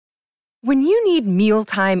When you need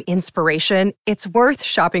mealtime inspiration, it's worth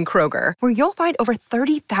shopping Kroger, where you'll find over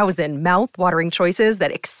 30,000 mouth-watering choices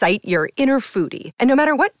that excite your inner foodie. And no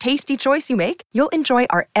matter what tasty choice you make, you'll enjoy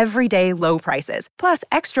our everyday low prices, plus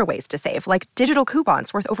extra ways to save, like digital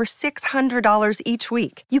coupons worth over $600 each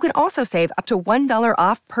week. You can also save up to $1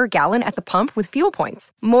 off per gallon at the pump with fuel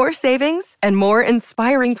points. More savings and more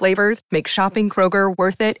inspiring flavors make shopping Kroger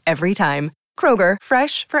worth it every time. Kroger,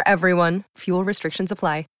 fresh for everyone. Fuel restrictions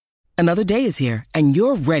apply. Another day is here, and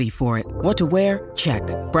you're ready for it. What to wear? Check.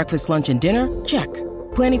 Breakfast, lunch, and dinner? Check.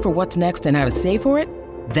 Planning for what's next and how to save for it?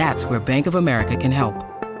 That's where Bank of America can help.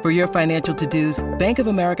 For your financial to-dos, Bank of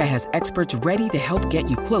America has experts ready to help get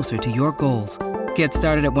you closer to your goals. Get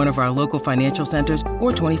started at one of our local financial centers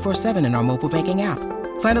or 24/7 in our mobile banking app.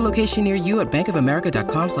 Find a location near you at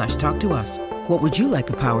bankofamerica.com/talktous. What would you like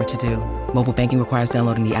the power to do? Mobile banking requires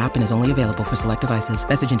downloading the app and is only available for select devices.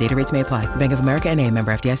 Message and data rates may apply. Bank of America N.A.,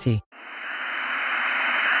 member FDIC.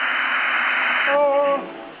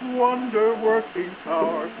 Wonder-working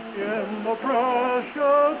power in the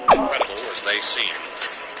precious... Incredible as they seem,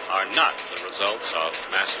 are not the results of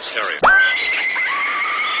mass hysteria.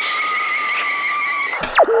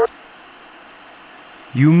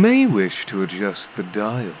 You may wish to adjust the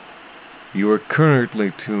dial. You are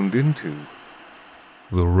currently tuned into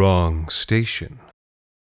the wrong station.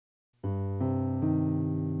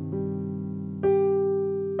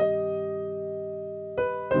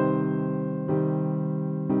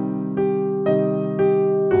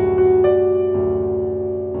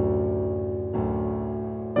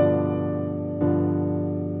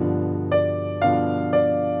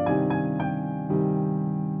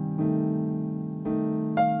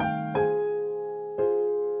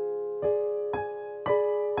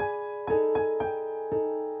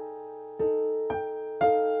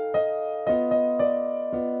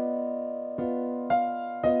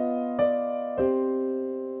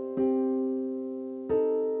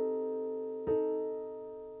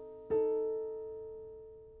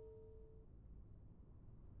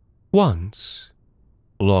 Once,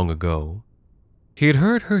 long ago, he had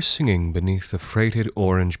heard her singing beneath the freighted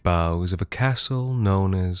orange boughs of a castle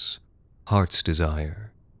known as Heart's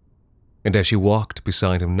Desire. And as she walked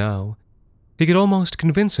beside him now, he could almost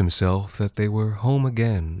convince himself that they were home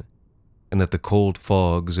again, and that the cold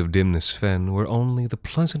fogs of Dimness Fen were only the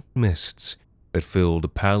pleasant mists that filled a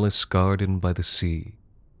palace garden by the sea.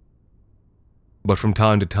 But from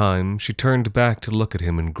time to time she turned back to look at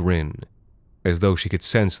him and grin, as though she could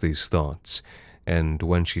sense these thoughts, and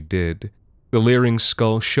when she did, the leering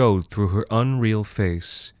skull showed through her unreal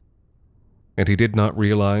face, and he did not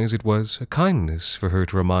realize it was a kindness for her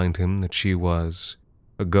to remind him that she was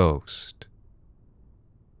a ghost.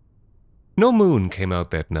 No moon came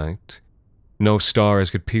out that night. No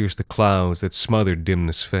stars could pierce the clouds that smothered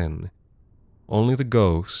Dimness Fen. Only the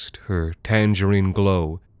ghost, her tangerine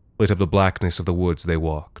glow, lit up the blackness of the woods they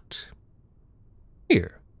walked.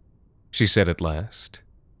 "Here," she said at last.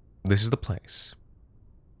 "This is the place."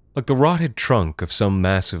 Like the rotted trunk of some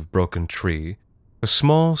massive broken tree, a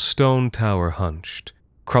small stone tower hunched,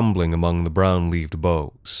 crumbling among the brown-leaved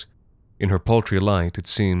boughs. In her paltry light it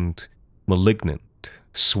seemed malignant,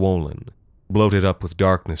 swollen, bloated up with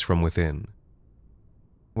darkness from within.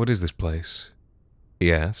 "What is this place?"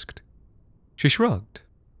 he asked. She shrugged.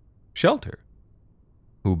 "Shelter.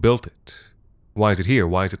 Who built it? Why is it here?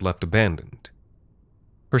 Why is it left abandoned?"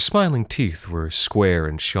 Her smiling teeth were square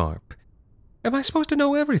and sharp. "Am I supposed to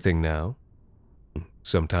know everything now?"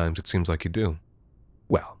 "Sometimes it seems like you do."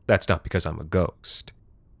 "Well, that's not because I'm a ghost,"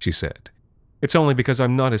 she said. "It's only because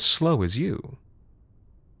I'm not as slow as you."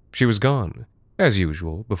 She was gone, as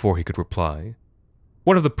usual, before he could reply.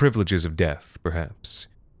 One of the privileges of death, perhaps.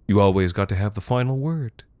 You always got to have the final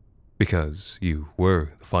word, because you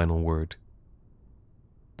were the final word.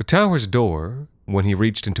 The tower's door, when he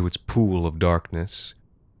reached into its pool of darkness,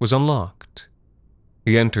 was unlocked.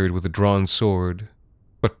 He entered with a drawn sword,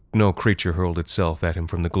 but no creature hurled itself at him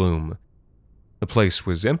from the gloom. The place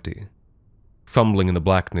was empty. Fumbling in the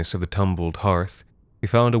blackness of the tumbled hearth, he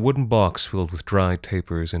found a wooden box filled with dry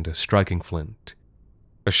tapers and a striking flint.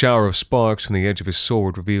 A shower of sparks from the edge of his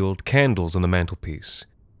sword revealed candles on the mantelpiece,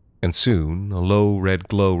 and soon a low red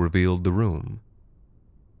glow revealed the room.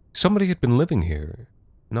 Somebody had been living here,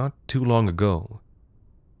 not too long ago,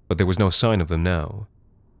 but there was no sign of them now.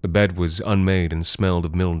 The bed was unmade and smelled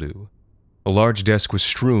of mildew. A large desk was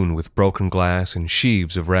strewn with broken glass and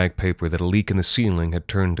sheaves of rag paper that a leak in the ceiling had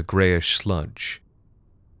turned to grayish sludge.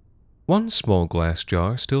 One small glass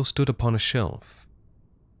jar still stood upon a shelf.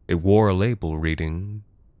 It wore a label reading,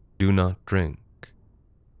 "Do not drink."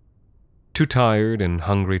 Too tired and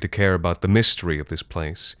hungry to care about the mystery of this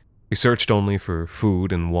place, He searched only for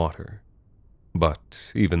food and water.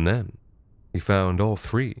 But even then, he found all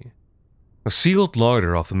three. A sealed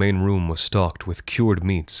larder off the main room was stocked with cured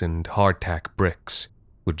meats and hardtack bricks,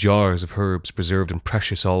 with jars of herbs preserved in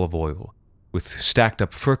precious olive oil, with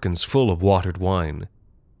stacked-up firkins full of watered wine.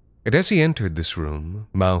 And as he entered this room,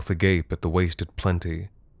 mouth agape at the wasted plenty,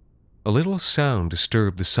 a little sound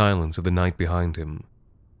disturbed the silence of the night behind him.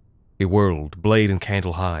 He whirled, blade and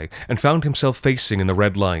candle high, and found himself facing in the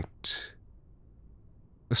red light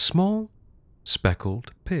a small,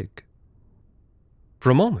 speckled pig. For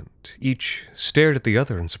a moment, each stared at the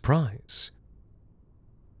other in surprise.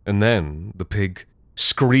 And then the pig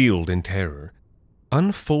squealed in terror,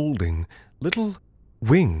 unfolding little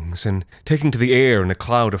wings and taking to the air in a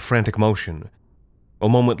cloud of frantic motion. A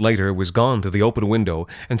moment later it was gone through the open window,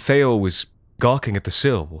 and Theo was gawking at the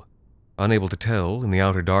sill, unable to tell in the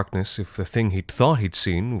outer darkness if the thing he'd thought he'd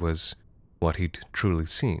seen was what he'd truly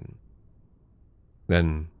seen.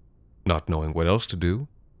 Then, not knowing what else to do,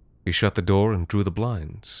 he shut the door and drew the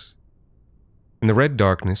blinds. In the red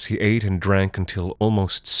darkness, he ate and drank until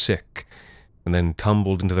almost sick, and then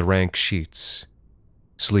tumbled into the rank sheets.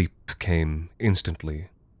 Sleep came instantly. It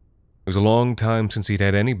was a long time since he'd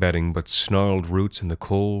had any bedding but snarled roots in the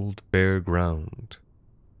cold, bare ground.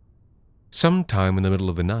 Sometime in the middle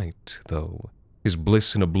of the night, though, his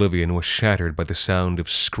bliss in oblivion was shattered by the sound of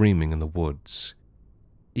screaming in the woods.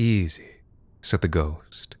 "Easy," said the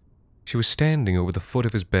ghost. She was standing over the foot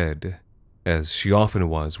of his bed, as she often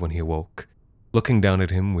was when he awoke, looking down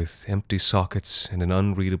at him with empty sockets and an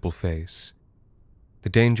unreadable face. "The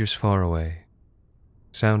danger's far away.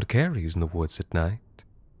 Sound carries in the woods at night.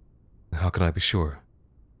 How can I be sure?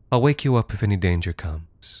 I'll wake you up if any danger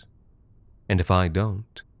comes. And if I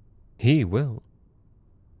don't, he will."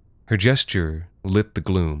 Her gesture lit the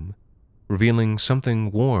gloom, revealing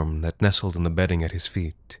something warm that nestled in the bedding at his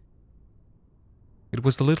feet. It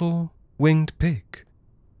was the little winged pig,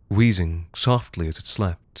 wheezing softly as it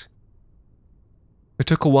slept. It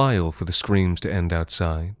took a while for the screams to end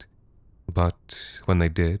outside, but when they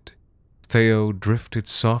did, Theo drifted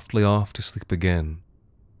softly off to sleep again,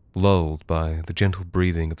 lulled by the gentle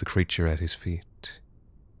breathing of the creature at his feet.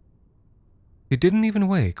 He didn't even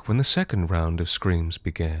wake when the second round of screams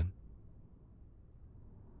began.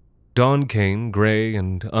 Dawn came, gray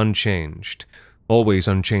and unchanged, always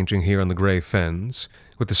unchanging here on the gray fens,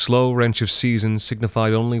 with the slow wrench of seasons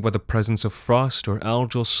signified only by the presence of frost or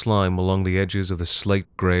algal slime along the edges of the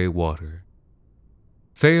slate-gray water.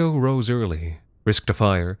 Theo rose early, risked a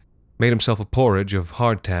fire, made himself a porridge of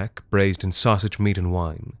hardtack braised in sausage meat and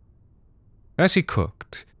wine. As he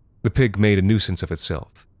cooked, the pig made a nuisance of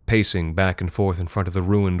itself, pacing back and forth in front of the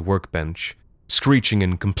ruined workbench, screeching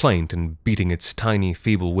in complaint and beating its tiny,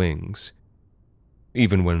 feeble wings.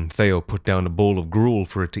 Even when Theo put down a bowl of gruel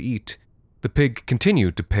for it to eat, the pig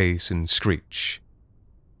continued to pace and screech.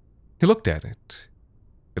 He looked at it.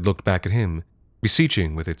 It looked back at him,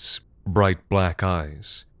 beseeching with its bright black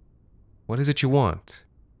eyes. "What is it you want?"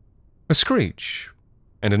 A screech,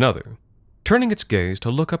 and another, turning its gaze to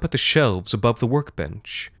look up at the shelves above the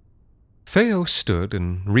workbench. Theo stood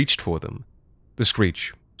and reached for them. The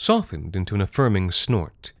screech softened into an affirming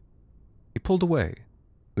snort. He pulled away.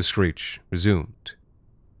 The screech resumed.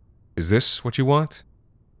 "Is this what you want?"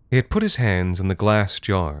 He had put his hands in the glass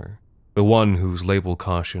jar, the one whose label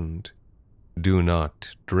cautioned, "Do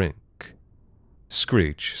not drink."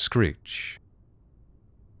 Screech, screech.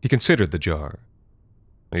 He considered the jar.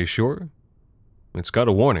 "Are you sure? It's got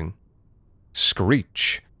a warning."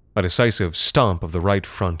 Screech, a decisive stomp of the right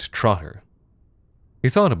front trotter. He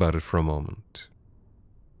thought about it for a moment.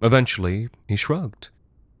 Eventually, he shrugged.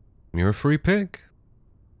 "You're a free pig."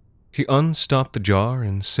 He unstopped the jar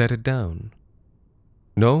and set it down.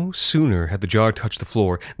 No sooner had the jar touched the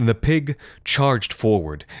floor than the pig charged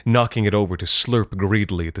forward, knocking it over to slurp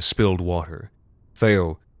greedily at the spilled water.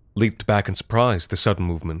 Theo leaped back in surprise at the sudden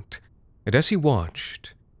movement, and as he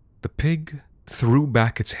watched, the pig threw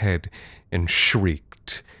back its head and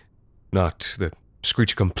shrieked. Not the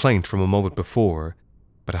screech of complaint from a moment before,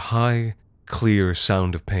 but a high, clear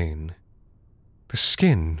sound of pain. The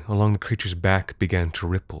skin along the creature's back began to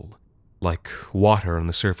ripple, like water on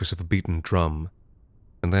the surface of a beaten drum,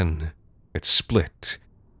 and then it split,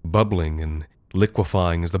 bubbling and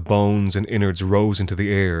liquefying as the bones and innards rose into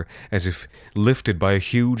the air, as if lifted by a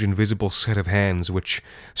huge invisible set of hands which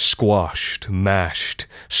squashed, mashed,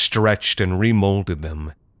 stretched, and remolded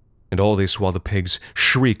them. And all this while the pig's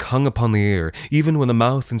shriek hung upon the air, even when the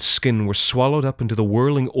mouth and skin were swallowed up into the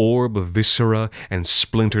whirling orb of viscera and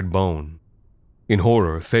splintered bone. In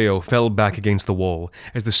horror, Theo fell back against the wall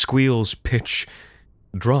as the squeal's pitch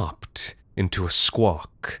dropped into a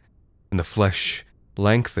squawk, and the flesh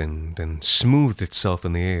lengthened and smoothed itself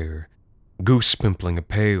in the air, goose-pimpling a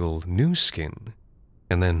pale, new skin,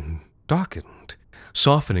 and then darkened,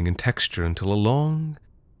 softening in texture until a long,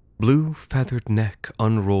 blue-feathered neck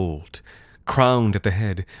unrolled, crowned at the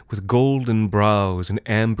head with golden brows and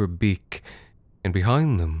amber beak, and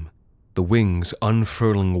behind them the wings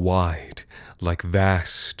unfurling wide like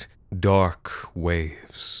vast, dark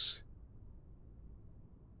waves.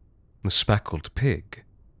 The speckled pig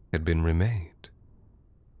had been remade.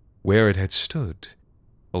 Where it had stood,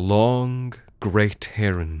 a long, great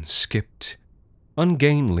heron skipped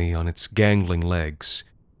ungainly on its gangling legs,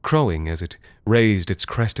 crowing as it raised its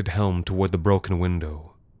crested helm toward the broken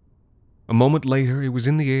window. A moment later it was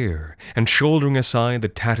in the air, and shouldering aside the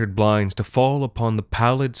tattered blinds to fall upon the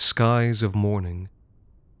pallid skies of morning.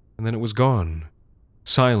 And then it was gone,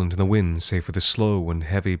 silent in the wind save for the slow and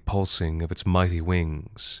heavy pulsing of its mighty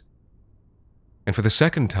wings. And for the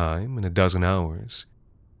second time in a dozen hours,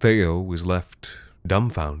 Theo was left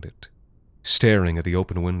dumbfounded, staring at the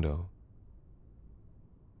open window.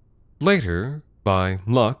 Later, by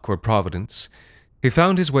luck or providence, he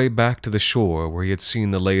found his way back to the shore where he had seen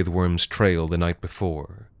the latheworm's trail the night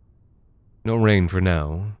before. No rain for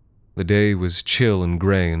now. The day was chill and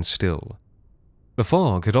gray and still. The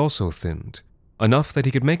fog had also thinned, enough that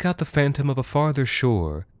he could make out the phantom of a farther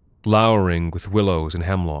shore, lowering with willows and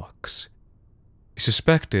hemlocks. He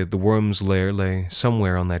suspected the worm's lair lay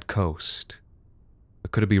somewhere on that coast.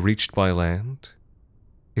 But could it be reached by land?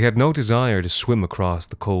 He had no desire to swim across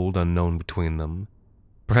the cold unknown between them.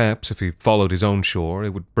 Perhaps if he followed his own shore,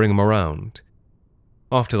 it would bring him around.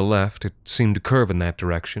 Off to the left, it seemed to curve in that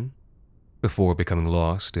direction, before becoming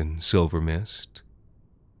lost in silver mist.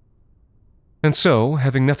 And so,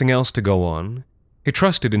 having nothing else to go on, he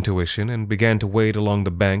trusted intuition and began to wade along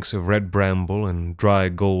the banks of red bramble and dry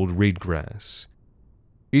gold reedgrass.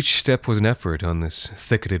 Each step was an effort on this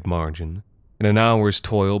thicketed margin, and an hour's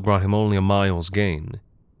toil brought him only a mile's gain.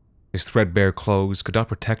 His threadbare clothes could not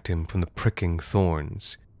protect him from the pricking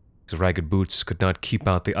thorns. His ragged boots could not keep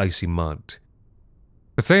out the icy mud.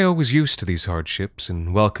 But Theo was used to these hardships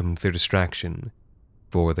and welcomed their distraction,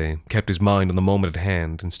 for they kept his mind on the moment at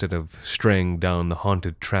hand instead of straying down the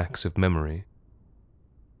haunted tracks of memory.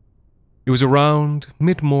 It was around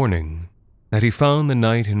mid-morning that he found the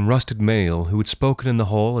knight in rusted mail who had spoken in the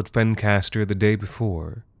hall at Fencaster the day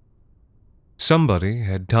before. Somebody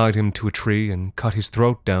had tied him to a tree and cut his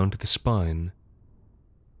throat down to the spine.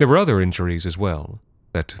 There were other injuries as well,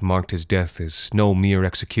 that marked his death as no mere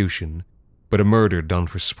execution, but a murder done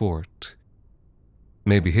for sport.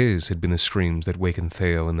 Maybe his had been the screams that wakened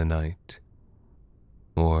Theo in the night.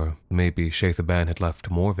 Or maybe Shathaban had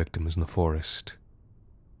left more victims in the forest.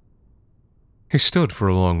 He stood for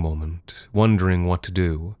a long moment, wondering what to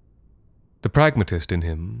do. The pragmatist in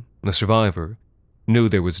him, the survivor, knew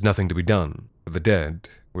there was nothing to be done, for the dead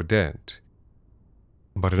were dead.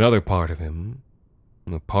 But another part of him,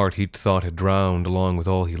 the part he'd thought had drowned along with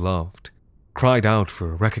all he loved, cried out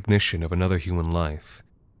for recognition of another human life,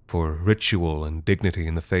 for ritual and dignity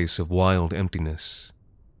in the face of wild emptiness.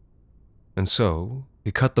 And so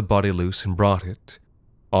he cut the body loose and brought it,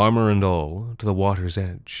 armor and all, to the water's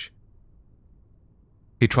edge.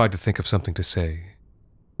 He tried to think of something to say,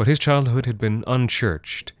 but his childhood had been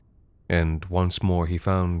unchurched, and once more he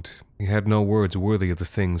found he had no words worthy of the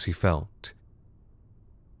things he felt.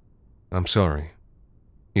 "I'm sorry,"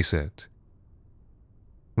 he said.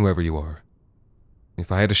 "Whoever you are.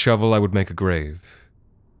 If I had a shovel, I would make a grave.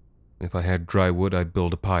 If I had dry wood, I'd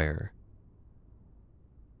build a pyre.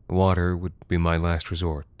 Water would be my last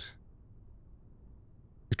resort."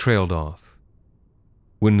 He trailed off.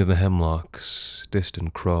 Wind in the hemlocks,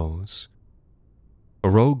 distant crows. A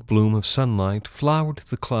rogue bloom of sunlight flowered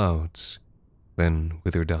through the clouds, then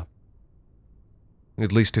withered up.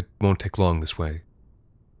 "At least it won't take long this way.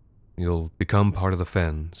 You'll become part of the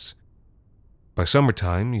fens. By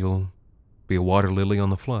summertime, you'll be a water lily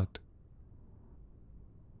on the flood."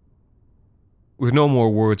 With no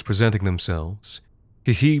more words presenting themselves,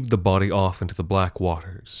 he heaved the body off into the black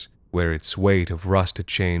waters, where its weight of rusted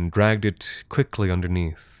chain dragged it quickly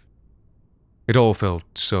underneath. It all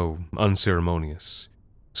felt so unceremonious.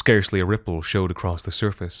 Scarcely a ripple showed across the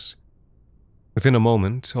surface. Within a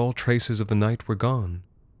moment, all traces of the night were gone,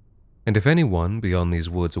 and if anyone beyond these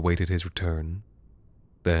woods awaited his return,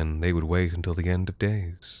 then they would wait until the end of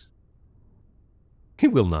days. "He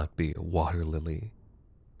will not be a water lily,"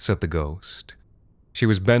 said the ghost. She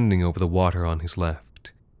was bending over the water on his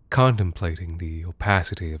left, contemplating the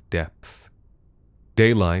opacity of depth.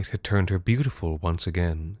 Daylight had turned her beautiful once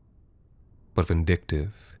again, but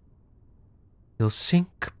vindictive. "He'll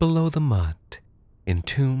sink below the mud,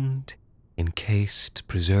 entombed taste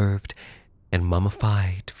preserved and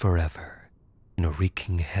mummified forever in a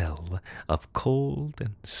reeking hell of cold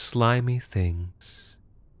and slimy things.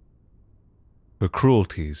 Her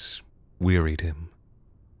cruelties wearied him.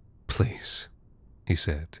 "Please," he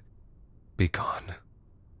said, "be gone."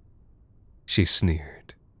 She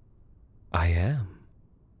sneered. "I am,"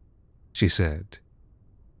 she said.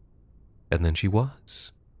 And then she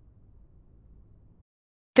was.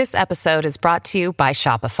 This episode is brought to you by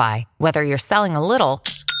Shopify. Whether you're selling a little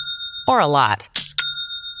or a lot,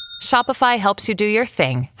 Shopify helps you do your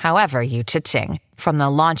thing, however you cha-ching. From the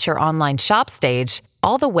launch your online shop stage,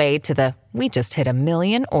 all the way to the we just hit 1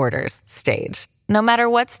 million orders stage. No matter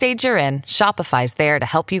what stage you're in, Shopify's there to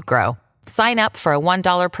help you grow. Sign up for a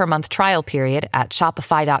 $1 per month trial period at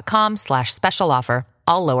shopify.com/special offer,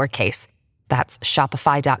 all lowercase. That's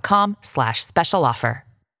shopify.com/special offer.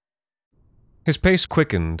 His pace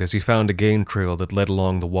quickened as he found a game trail that led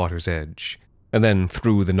along the water's edge, and then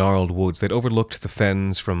through the gnarled woods that overlooked the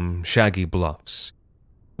fens from shaggy bluffs.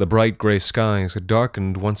 The bright gray skies had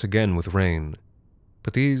darkened once again with rain,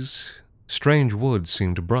 but these strange woods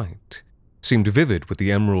seemed bright, seemed vivid with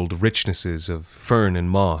the emerald richnesses of fern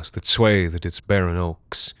and moss that swathed its barren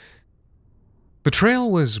oaks. The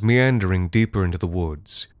trail was meandering deeper into the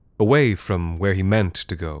woods, away from where he meant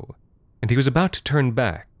to go, and he was about to turn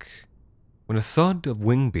back when a thud of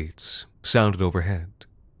wing beats sounded overhead.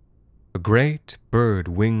 A great bird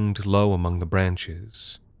winged low among the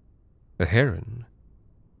branches. A heron.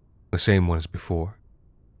 The same one as before.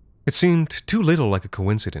 It seemed too little like a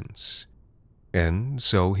coincidence, and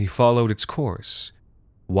so he followed its course,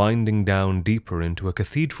 winding down deeper into a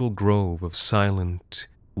cathedral grove of silent,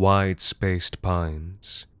 wide-spaced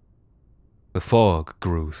pines. The fog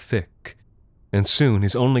grew thick, and soon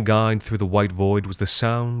his only guide through the white void was the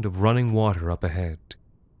sound of running water up ahead.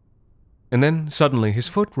 And then suddenly his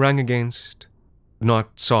foot rang against,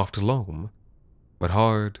 not soft loam, but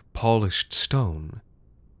hard, polished stone.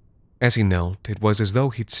 As he knelt, it was as though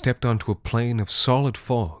he'd stepped onto a plane of solid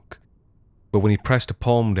fog, but when he pressed a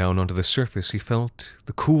palm down onto the surface, he felt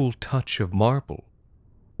the cool touch of marble,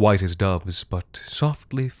 white as doves, but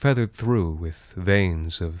softly feathered through with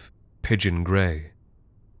veins of pigeon gray.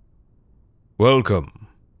 "Welcome."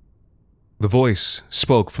 The voice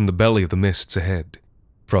spoke from the belly of the mists ahead,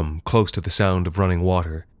 from close to the sound of running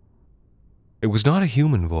water. It was not a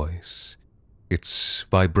human voice. Its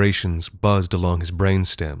vibrations buzzed along his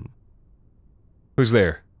brainstem. "Who's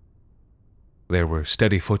there?" There were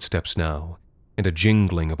steady footsteps now, and a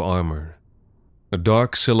jingling of armor. A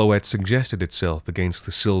dark silhouette suggested itself against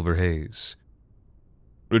the silver haze.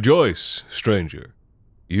 "Rejoice, stranger.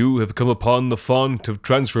 You have come upon the font of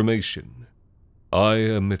transformation. I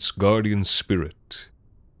am its guardian spirit."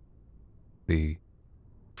 The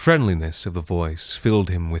friendliness of the voice filled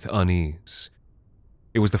him with unease.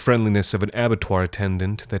 It was the friendliness of an abattoir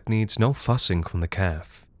attendant that needs no fussing from the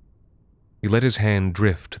calf. He let his hand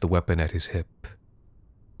drift to the weapon at his hip.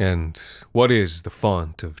 "And what is the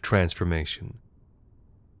font of transformation?"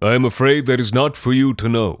 "I am afraid that is not for you to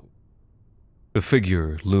know." The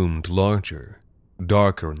figure loomed larger,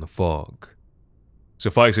 darker in the fog.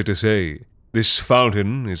 "Suffice it to say, this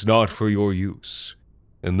fountain is not for your use,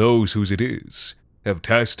 and those whose it is have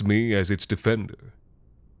tasked me as its defender."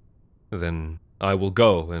 "Then I will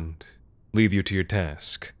go and leave you to your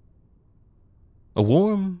task." A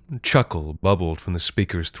warm chuckle bubbled from the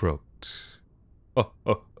speaker's throat. "I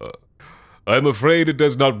am afraid it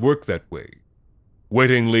does not work that way.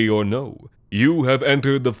 Wittingly or no, you have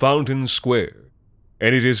entered the fountain square,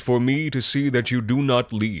 and it is for me to see that you do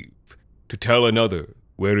not leave, to tell another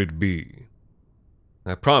where it be."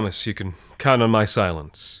 "I promise you can count on my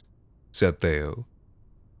silence," said Theo.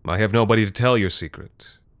 "I have nobody to tell your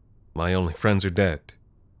secret. My only friends are dead."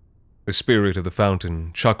 The spirit of the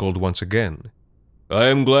fountain chuckled once again. "I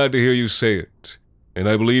am glad to hear you say it, and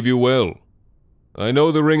I believe you well. I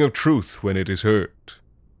know the ring of truth when it is heard.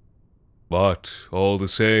 But, all the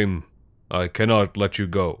same, I cannot let you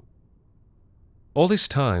go." All this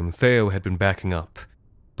time, Theo had been backing up,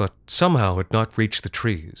 but somehow had not reached the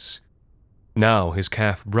trees. Now his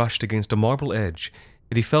calf brushed against a marble edge,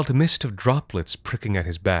 and he felt a mist of droplets pricking at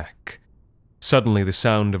his back. Suddenly the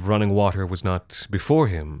sound of running water was not before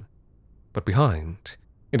him, but behind,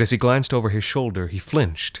 and as he glanced over his shoulder, he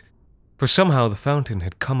flinched, for somehow the fountain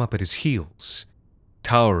had come up at his heels,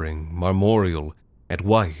 towering, marmoreal, and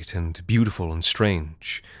white and beautiful and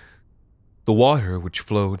strange. The water, which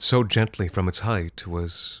flowed so gently from its height,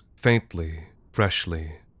 was faintly,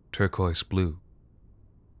 freshly turquoise blue.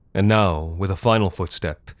 And now, with a final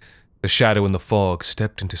footstep, the shadow in the fog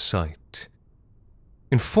stepped into sight.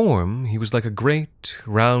 In form, he was like a great,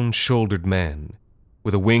 round-shouldered man,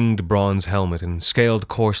 with a winged bronze helmet and scaled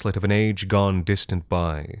corselet of an age gone distant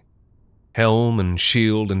by. Helm and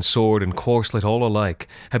shield and sword and corselet all alike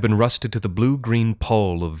had been rusted to the blue-green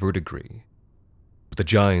pall of verdigris. But the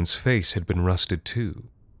giant's face had been rusted too.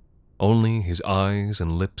 Only his eyes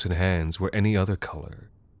and lips and hands were any other color,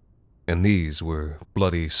 and these were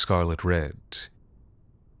bloody scarlet red.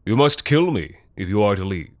 "You must kill me if you are to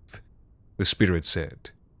leave," the spirit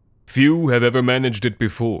said. "Few have ever managed it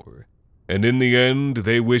before, and in the end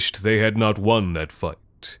they wished they had not won that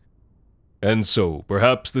fight. And so,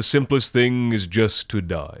 perhaps the simplest thing is just to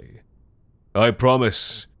die. I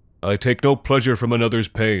promise, I take no pleasure from another's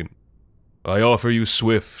pain. I offer you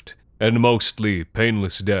swift and mostly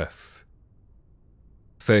painless death."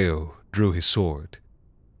 Theo drew his sword,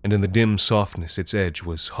 and in the dim softness its edge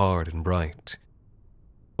was hard and bright.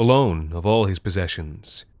 Alone of all his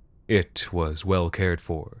possessions, it was well cared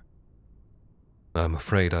for. "I'm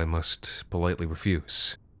afraid I must politely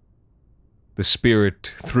refuse." The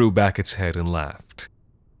spirit threw back its head and laughed.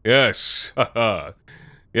 "Yes, ha.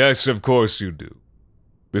 Yes, of course you do.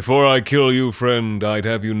 Before I kill you, friend, I'd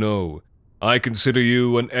have you know, I consider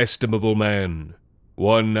you an estimable man,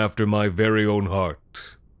 one after my very own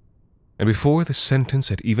heart." And before the sentence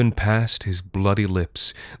had even passed his bloody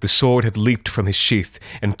lips, the sword had leaped from his sheath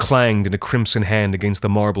and clanged in a crimson hand against the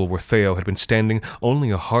marble where Theo had been standing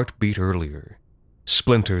only a heartbeat earlier.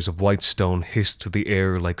 Splinters of white stone hissed through the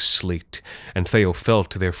air like sleet, and Theo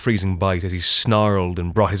felt their freezing bite as he snarled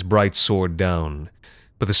and brought his bright sword down.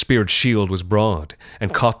 But the spirit's shield was broad,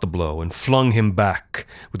 and caught the blow, and flung him back,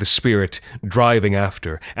 with the spirit driving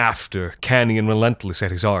after, canny and relentless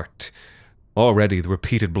at his art. Already the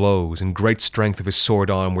repeated blows and great strength of his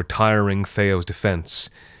sword arm were tiring Theo's defense.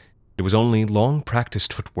 It was only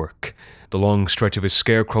long-practiced footwork, the long stretch of his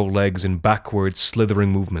scarecrow legs and backward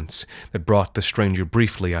slithering movements, that brought the stranger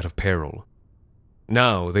briefly out of peril.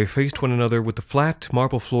 Now they faced one another with the flat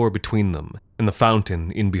marble floor between them, and the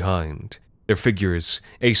fountain in behind, their figures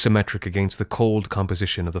asymmetric against the cold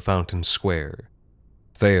composition of the fountain's square.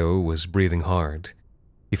 Theo was breathing hard.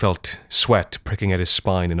 He felt sweat pricking at his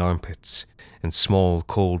spine and armpits, and small,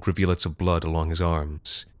 cold rivulets of blood along his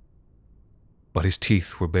arms. But his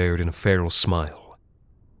teeth were bared in a feral smile.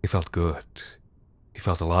 He felt good. He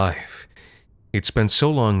felt alive. He had spent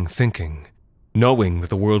so long thinking, knowing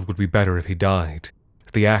that the world would be better if he died,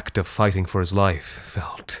 that the act of fighting for his life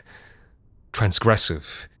felt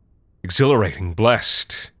transgressive, exhilarating,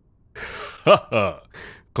 blessed. "Ha ha!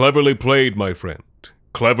 Cleverly played, my friend.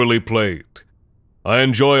 Cleverly played. I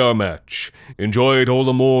enjoy our match, enjoy it all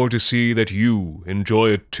the more to see that you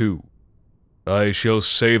enjoy it too. I shall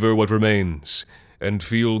savor what remains, and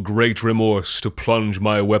feel great remorse to plunge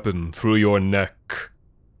my weapon through your neck."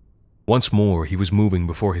 Once more he was moving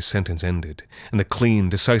before his sentence ended, and the clean,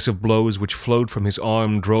 decisive blows which flowed from his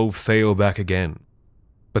arm drove Theo back again.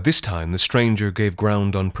 But this time the stranger gave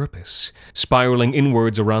ground on purpose, spiraling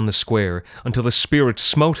inwards around the square until the spirit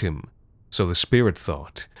smote him, so the spirit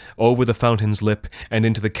thought, over the fountain's lip and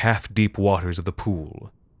into the calf-deep waters of the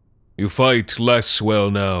pool. "You fight less well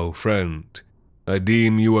now, friend. I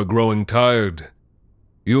deem you are growing tired.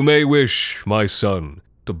 You may wish, my son,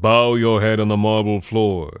 to bow your head on the marble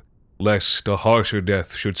floor, lest a harsher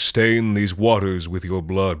death should stain these waters with your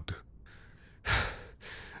blood."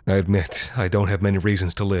 "I admit I don't have many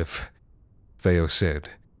reasons to live," Theo said,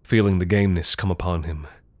 feeling the gameness come upon him.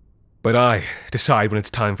 "But I decide when it's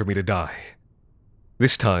time for me to die."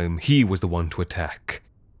 This time he was the one to attack.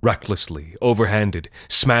 Recklessly, overhanded,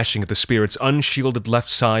 smashing at the spirit's unshielded left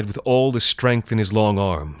side with all the strength in his long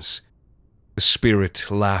arms. The spirit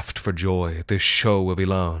laughed for joy at this show of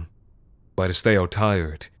elan. But as Theo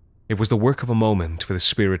tired, it was the work of a moment for the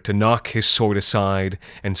spirit to knock his sword aside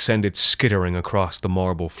and send it skittering across the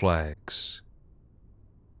marble flags.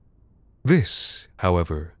 This,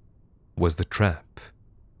 however, was the trap.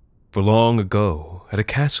 For long ago, at a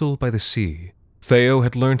castle by the sea, Theo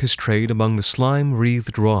had learned his trade among the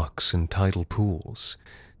slime-wreathed rocks and tidal pools.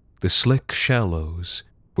 The slick shallows,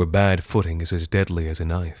 where bad footing is as deadly as a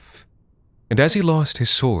knife. And as he lost his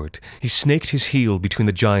sword, he snaked his heel between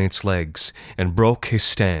the giant's legs and broke his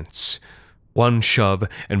stance. One shove,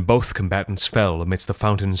 and both combatants fell amidst the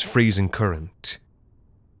fountain's freezing current.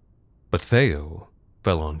 But Theo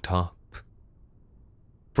fell on top.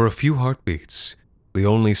 For a few heartbeats, the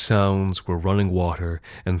only sounds were running water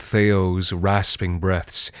and Theo's rasping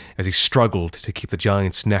breaths as he struggled to keep the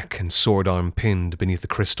giant's neck and sword arm pinned beneath the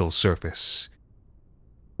crystal surface.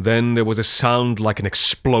 Then there was a sound like an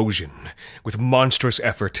explosion. With monstrous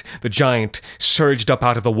effort, the giant surged up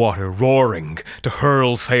out of the water, roaring, to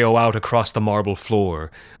hurl Theo out across the marble floor,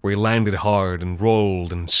 where he landed hard and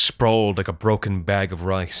rolled and sprawled like a broken bag of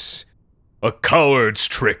rice. "A coward's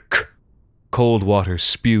trick!" Cold water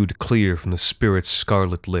spewed clear from the spirit's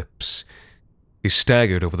scarlet lips. He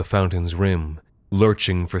staggered over the fountain's rim,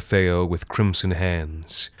 lurching for Theo with crimson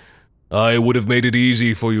hands. "I would have made it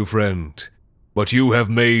easy for you, friend, but you have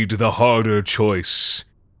made the harder choice."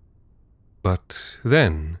 But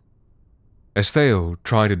then, as Theo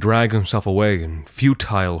tried to drag himself away in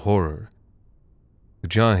futile horror, the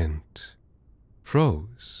giant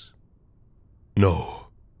froze. "No,"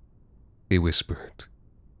 he whispered.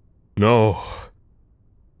 "No."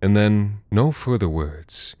 And then no further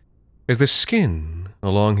words, as the skin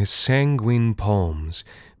along his sanguine palms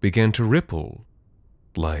began to ripple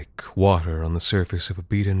like water on the surface of a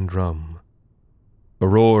beaten drum. A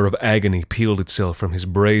roar of agony pealed itself from his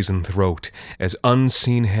brazen throat as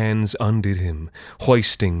unseen hands undid him,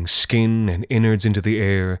 hoisting skin and innards into the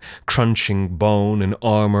air, crunching bone and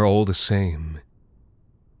armor all the same.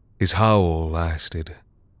 His howl lasted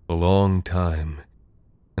a long time,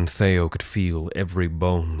 and Theo could feel every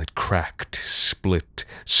bone that cracked, split,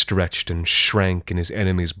 stretched, and shrank in his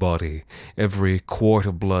enemy's body, every quart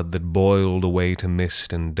of blood that boiled away to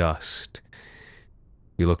mist and dust.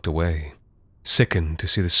 He looked away, sickened to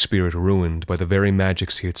see the spirit ruined by the very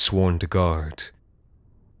magics he had sworn to guard.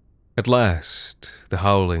 At last, the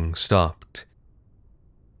howling stopped,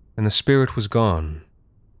 and the spirit was gone.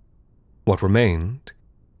 What remained,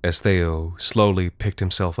 as Theo slowly picked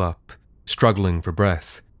himself up, struggling for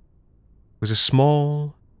breath, was a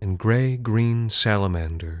small and gray-green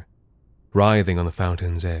salamander writhing on the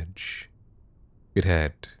fountain's edge. It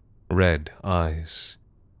had red eyes.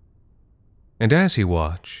 And as he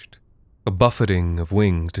watched, a buffeting of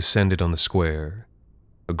wings descended on the square.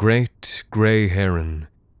 A great gray heron,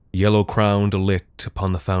 yellow-crowned alit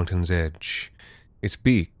upon the fountain's edge. Its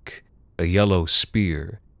beak, a yellow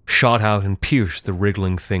spear, shot out and pierced the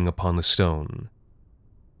wriggling thing upon the stone.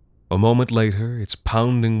 A moment later, its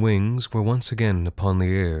pounding wings were once again upon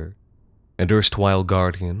the air, and erstwhile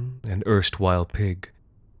guardian and erstwhile pig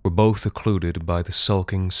were both occluded by the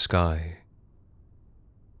sulking sky.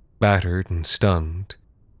 Battered and stunned,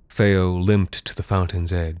 Theo limped to the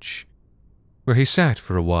fountain's edge, where he sat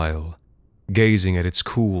for a while, gazing at its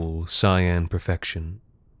cool cyan perfection,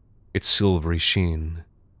 its silvery sheen.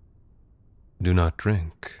 "Do not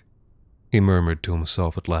drink," he murmured to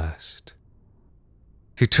himself at last.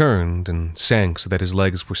 He turned and sank so that his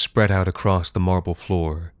legs were spread out across the marble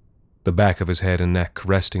floor, the back of his head and neck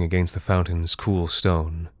resting against the fountain's cool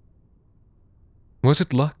stone. Was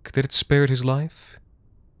it luck that had spared his life?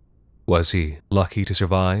 Was he lucky to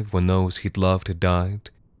survive when those he'd loved had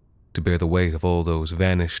died, to bear the weight of all those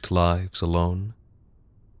vanished lives alone?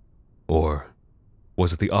 Or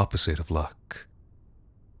was it the opposite of luck?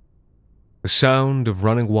 The sound of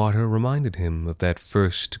running water reminded him of that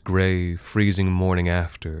first gray, freezing morning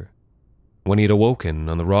after, when he had awoken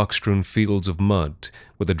on the rock-strewn fields of mud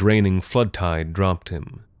where the draining flood tide dropped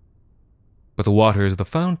him. But the waters of the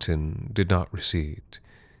fountain did not recede.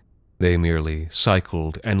 They merely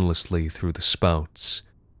cycled endlessly through the spouts,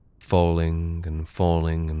 falling and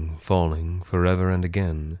falling and falling forever and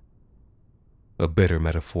again. A bitter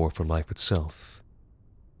metaphor for life itself.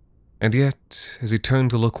 And yet, as he turned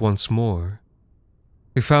to look once more,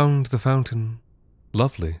 he found the fountain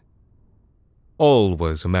lovely. All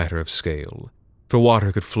was a matter of scale, for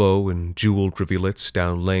water could flow in jeweled rivulets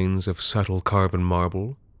down lanes of subtle carven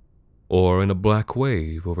marble, or in a black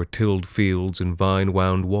wave over tilled fields and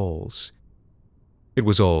vine-wound walls. It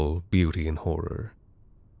was all beauty and horror.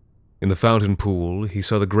 In the fountain pool, he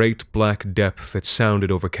saw the great black depth that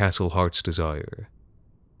sounded over Castle Heart's Desire.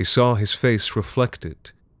 He saw his face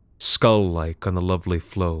reflected, skull-like on the lovely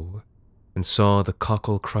flow, and saw the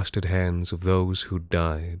cockle-crusted hands of those who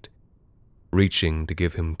died, reaching to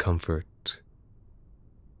give him comfort.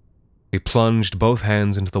 He plunged both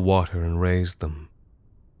hands into the water and raised them,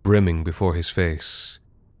 brimming before his face.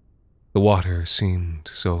 The water seemed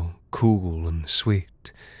so cool and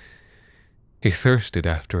sweet. He thirsted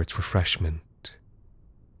after its refreshment.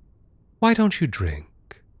 "Why don't you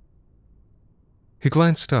drink?" He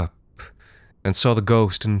glanced up and saw the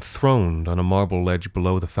ghost enthroned on a marble ledge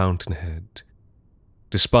below the fountainhead.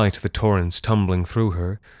 Despite the torrents tumbling through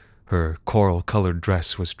her, her coral-colored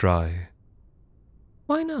dress was dry.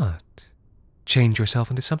 "Why not? Change yourself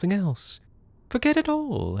into something else. Forget it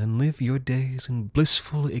all and live your days in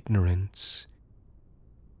blissful ignorance.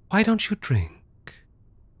 Why don't you drink?"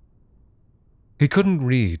 He couldn't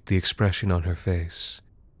read the expression on her face,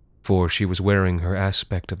 for she was wearing her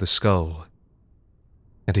aspect of the skull,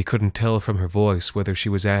 and he couldn't tell from her voice whether she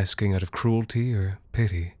was asking out of cruelty or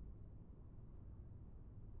pity.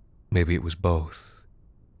 Maybe it was both,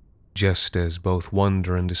 just as both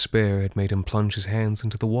wonder and despair had made him plunge his hands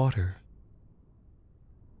into the water.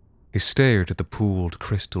 He stared at the pooled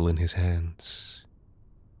crystal in his hands.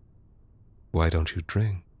 "Why don't you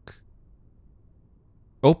drink?"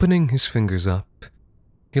 Opening his fingers up,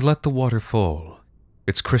 he let the water fall,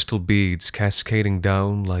 its crystal beads cascading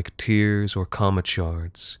down like tears or comet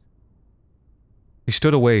shards. He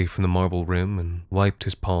stood away from the marble rim and wiped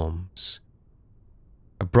his palms.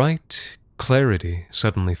 A bright clarity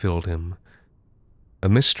suddenly filled him. A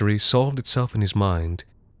mystery solved itself in his mind,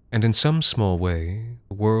 and in some small way,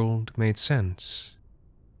 the world made sense.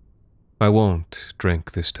 "I won't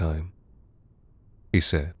drink this time," he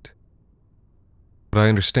said. "But I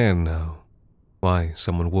understand now why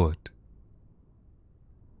someone would.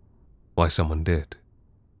 Why someone did."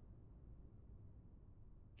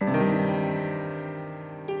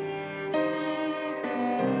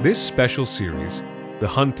 This special series, The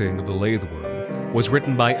Hunting of the Lathe Worm, was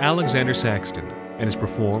written by Alexander Saxton and is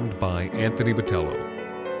performed by Anthony Botello.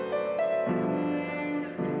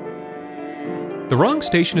 The Wrong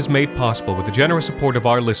Station is made possible with the generous support of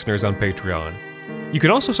our listeners on Patreon. You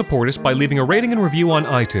can also support us by leaving a rating and review on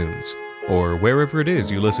iTunes, or wherever it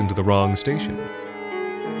is you listen to The Wrong Station.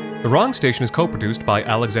 The Wrong Station is co-produced by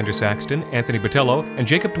Alexander Saxton, Anthony Botello, and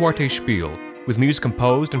Jacob Duarte Spiel, with music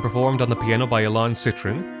composed and performed on the piano by Ilan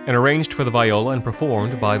Citrin, and arranged for the viola and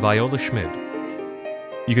performed by Viola Schmid.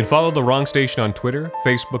 You can follow The Wrong Station on Twitter,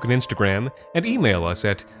 Facebook, and Instagram, and email us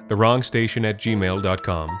at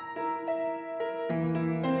thewrongstation@gmail.com.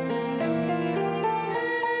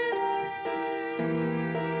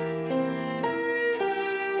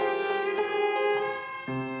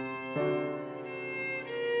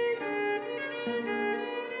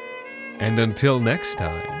 And until next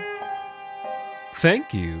time,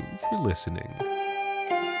 thank you for listening.